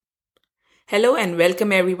Hello and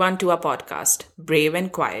welcome everyone to our podcast, Brave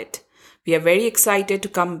and Quiet. We are very excited to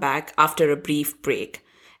come back after a brief break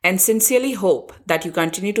and sincerely hope that you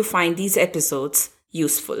continue to find these episodes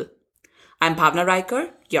useful. I'm Bhavna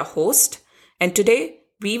Raikar, your host, and today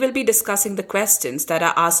we will be discussing the questions that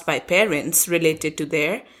are asked by parents related to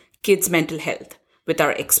their kids' mental health with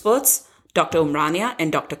our experts, Dr. Umrania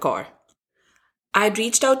and Dr. Kaur. I had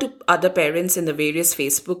reached out to other parents in the various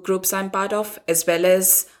Facebook groups I'm part of, as well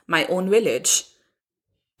as my own village.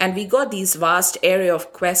 And we got these vast array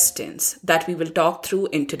of questions that we will talk through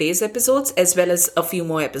in today's episodes, as well as a few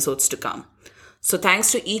more episodes to come. So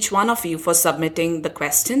thanks to each one of you for submitting the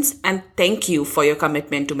questions, and thank you for your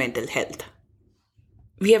commitment to mental health.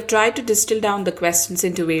 We have tried to distill down the questions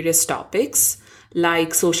into various topics,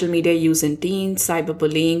 like social media use in teens,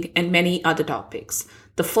 cyberbullying, and many other topics.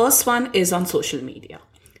 The first one is on social media.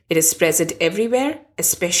 It is present everywhere,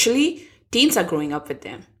 especially teens are growing up with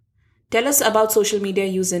them. Tell us about social media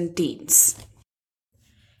use in teens.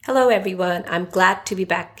 Hello everyone, I'm glad to be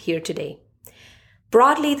back here today.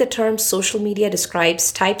 Broadly, the term social media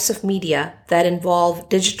describes types of media that involve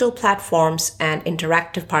digital platforms and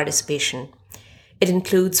interactive participation. It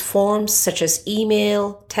includes forms such as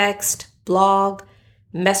email, text, blog,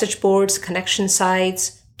 message boards, connection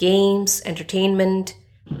sites, games, entertainment,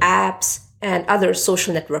 apps, and other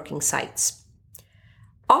social networking sites.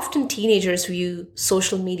 Often teenagers view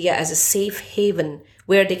social media as a safe haven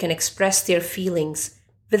where they can express their feelings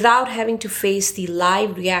without having to face the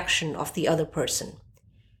live reaction of the other person.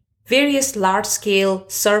 Various large-scale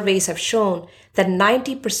surveys have shown that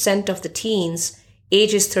 90% of the teens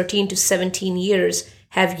ages 13 to 17 years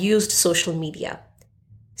have used social media.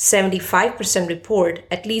 75% report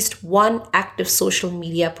at least one active social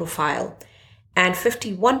media profile, and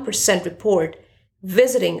 51% report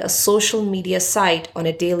visiting a social media site on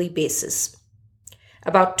a daily basis.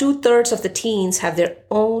 About 2/3 of the teens have their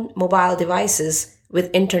own mobile devices with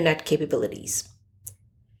internet capabilities.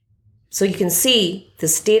 So you can see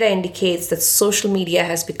this data indicates that social media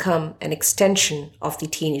has become an extension of the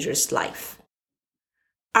teenager's life.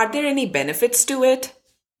 Are there any benefits to it?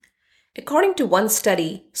 According to one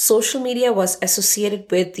study, social media was associated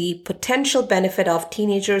with the potential benefit of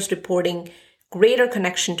teenagers reporting greater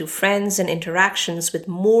connection to friends and interactions with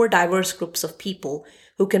more diverse groups of people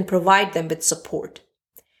who can provide them with support.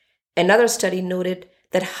 Another study noted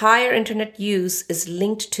that higher internet use is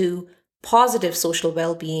linked to positive social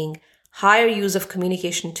well-being, higher use of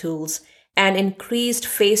communication tools, and increased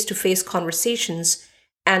face-to-face conversations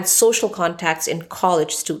and social contacts in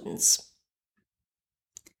college students.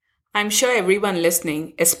 I'm sure everyone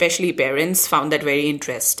listening, especially parents, found that very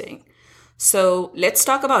interesting. So let's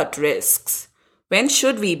talk about risks. When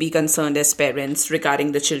should we be concerned as parents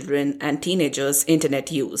regarding the children and teenagers'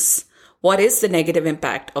 internet use? What is the negative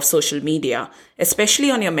impact of social media,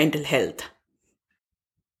 especially on your mental health?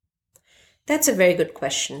 That's a very good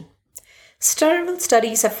question. Several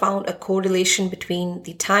studies have found a correlation between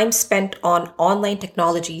the time spent on online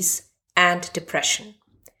technologies and depression.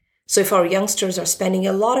 So if our youngsters are spending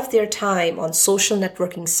a lot of their time on social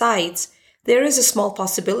networking sites, there is a small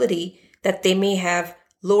possibility that they may have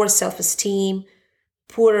lower self-esteem,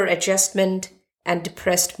 poorer adjustment, and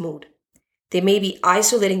depressed mood. They may be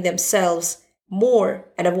isolating themselves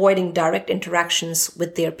more and avoiding direct interactions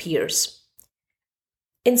with their peers.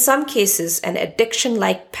 In some cases, an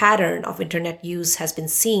addiction-like pattern of internet use has been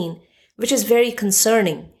seen, which is very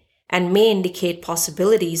concerning and may indicate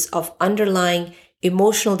possibilities of underlying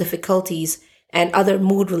emotional difficulties and other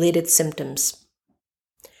mood-related symptoms.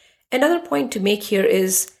 Another point to make here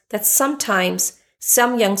is that sometimes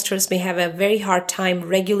some youngsters may have a very hard time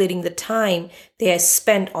regulating the time they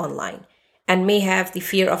spend online and may have the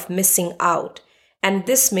fear of missing out, and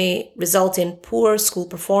this may result in poor school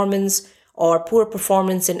performance or poor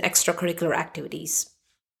performance in extracurricular activities.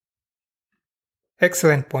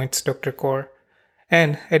 Excellent points, Dr. Kaur.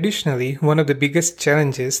 And additionally, one of the biggest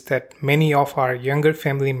challenges that many of our younger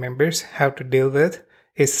family members have to deal with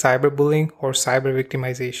is cyberbullying or cyber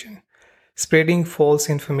victimization. Spreading false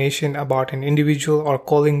information about an individual or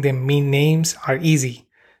calling them mean names are easy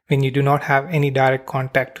when you do not have any direct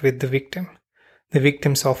contact with the victim. The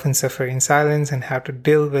victims often suffer in silence and have to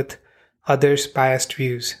deal with others' biased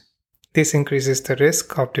views. This increases the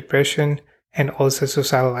risk of depression and also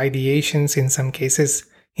suicidal ideations in some cases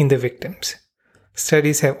in the victims.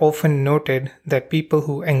 Studies have often noted that people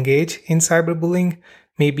who engage in cyberbullying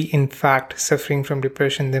may be in fact suffering from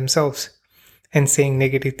depression themselves, and saying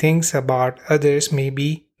negative things about others may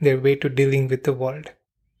be their way to dealing with the world.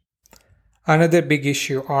 Another big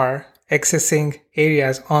issue are accessing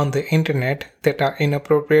areas on the internet that are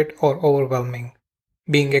inappropriate or overwhelming.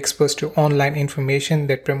 being exposed to online information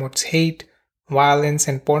that promotes hate, violence,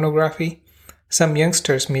 and pornography. Some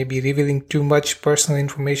youngsters may be revealing too much personal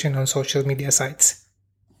information on social media sites.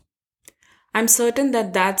 I'm certain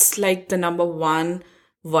that that's like the number one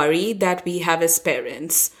worry that we have as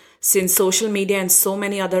parents, since social media and so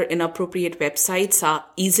many other inappropriate websites are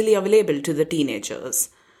easily available to the teenagers.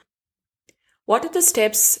 What are the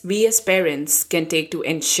steps we as parents can take to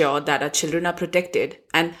ensure that our children are protected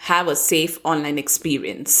and have a safe online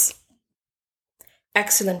experience?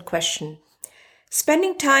 Excellent question.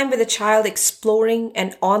 Spending time with a child exploring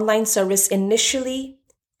an online service initially,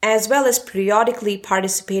 as well as periodically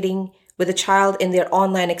participating with a child in their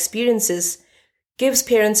online experiences, gives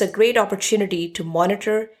parents a great opportunity to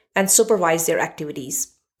monitor and supervise their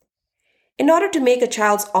activities. In order to make a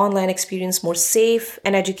child's online experience more safe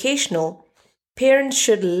and educational, parents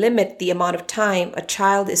should limit the amount of time a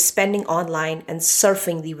child is spending online and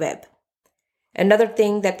surfing the web. Another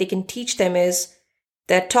thing that they can teach them is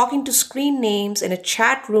that talking to screen names in a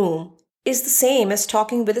chat room is the same as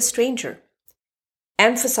talking with a stranger.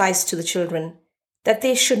 Emphasize to the children that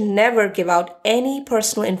they should never give out any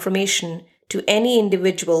personal information to any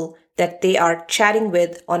individual that they are chatting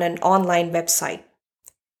with on an online website.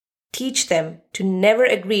 Teach them to never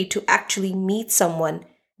agree to actually meet someone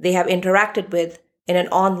they have interacted with in an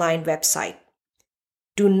online website.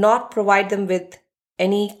 Do not provide them with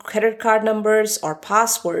any credit card numbers or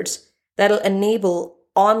passwords that will enable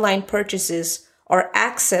online purchases or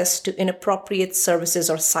access to inappropriate services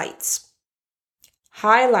or sites.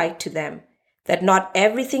 Highlight to them that not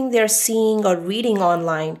everything they're seeing or reading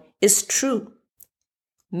online is true.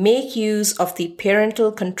 Make use of the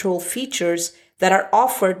parental control features that are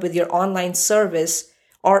offered with your online service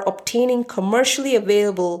or obtaining commercially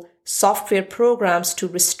available software programs to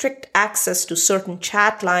restrict access to certain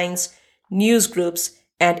chat lines, news groups,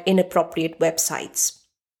 and inappropriate websites.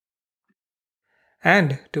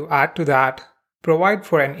 And to add to that, provide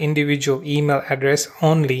for an individual email address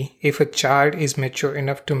only if a child is mature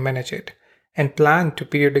enough to manage it, and plan to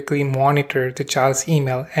periodically monitor the child's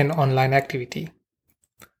email and online activity.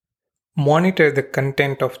 Monitor the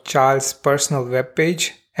content of child's personal web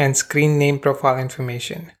page and screen name profile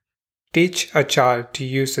information. Teach a child to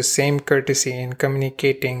use the same courtesy in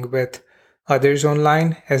communicating with others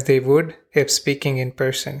online as they would if speaking in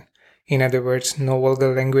person. In other words, no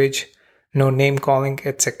vulgar language, no name calling,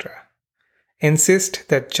 etc. Insist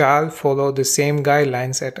that child follow the same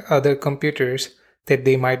guidelines at other computers that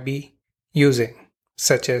they might be using,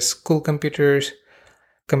 such as school computers,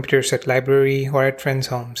 computers at library, or at friends'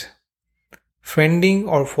 homes. Friending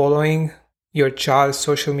or following your child's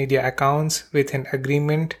social media accounts with an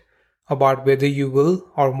agreement about whether you will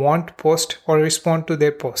or won't post or respond to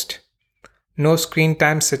their post. No screen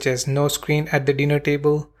time, such as no screen at the dinner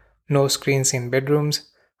table, no screens in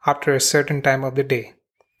bedrooms after a certain time of the day,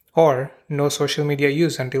 or no social media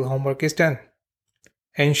use until homework is done.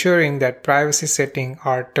 Ensuring that privacy settings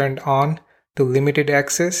are turned on to limited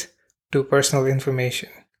access to personal information.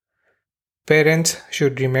 Parents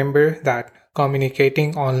should remember that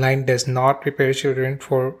communicating online does not prepare children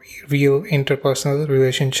for real interpersonal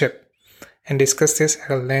relationship, and discuss this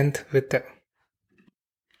at length with them.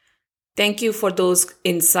 Thank you for those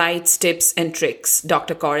insights, tips, and tricks,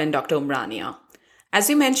 Dr. Kaur and Dr. Umrania. As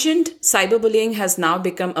you mentioned, cyberbullying has now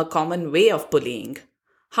become a common way of bullying.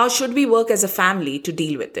 How should we work as a family to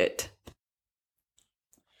deal with it?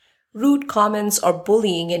 Rude comments or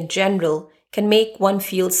bullying in general can make one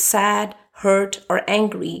feel sad, hurt, or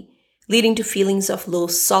angry, leading to feelings of low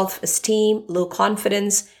self-esteem, low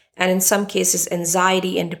confidence, and in some cases,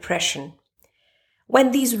 anxiety and depression.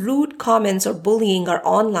 When these rude comments or bullying are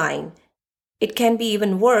online, it can be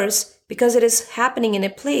even worse because it is happening in a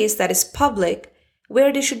place that is public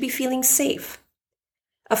where they should be feeling safe.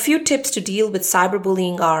 A few tips to deal with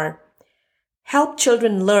cyberbullying are: help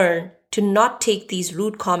children learn to not take these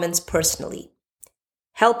rude comments personally.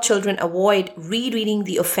 Help children avoid rereading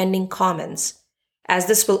the offending comments, as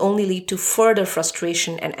this will only lead to further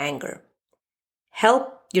frustration and anger.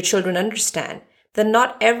 Help your children understand that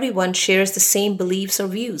not everyone shares the same beliefs or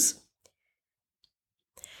views.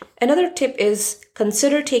 Another tip is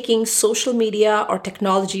consider taking social media or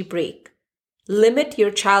technology break. Limit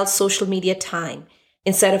your child's social media time.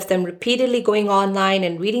 Instead of them repeatedly going online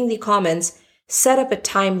and reading the comments, set up a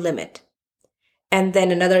time limit. And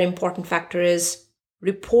then another important factor is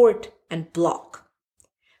report and block.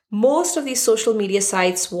 Most of these social media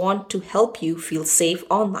sites want to help you feel safe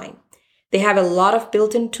online. They have a lot of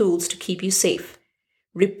built-in tools to keep you safe.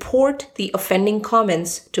 Report the offending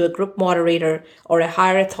comments to a group moderator or a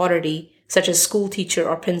higher authority, such as school teacher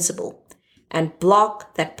or principal. and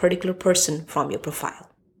block that particular person from your profile.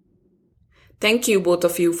 Thank you, both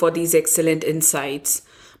of you, for these excellent insights.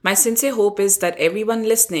 My sincere hope is that everyone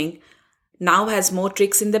listening now has more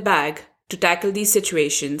tricks in the bag to tackle these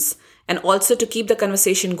situations and also to keep the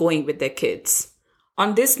conversation going with their kids.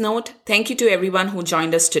 On this note, thank you to everyone who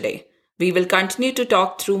joined us today. We will continue to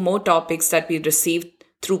talk through more topics that we received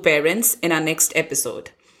through parents in our next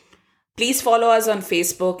episode. Please follow us on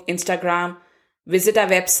Facebook, Instagram, visit our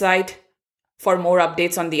website for more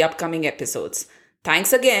updates on the upcoming episodes.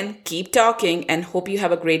 Thanks again, keep talking, and hope you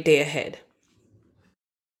have a great day ahead.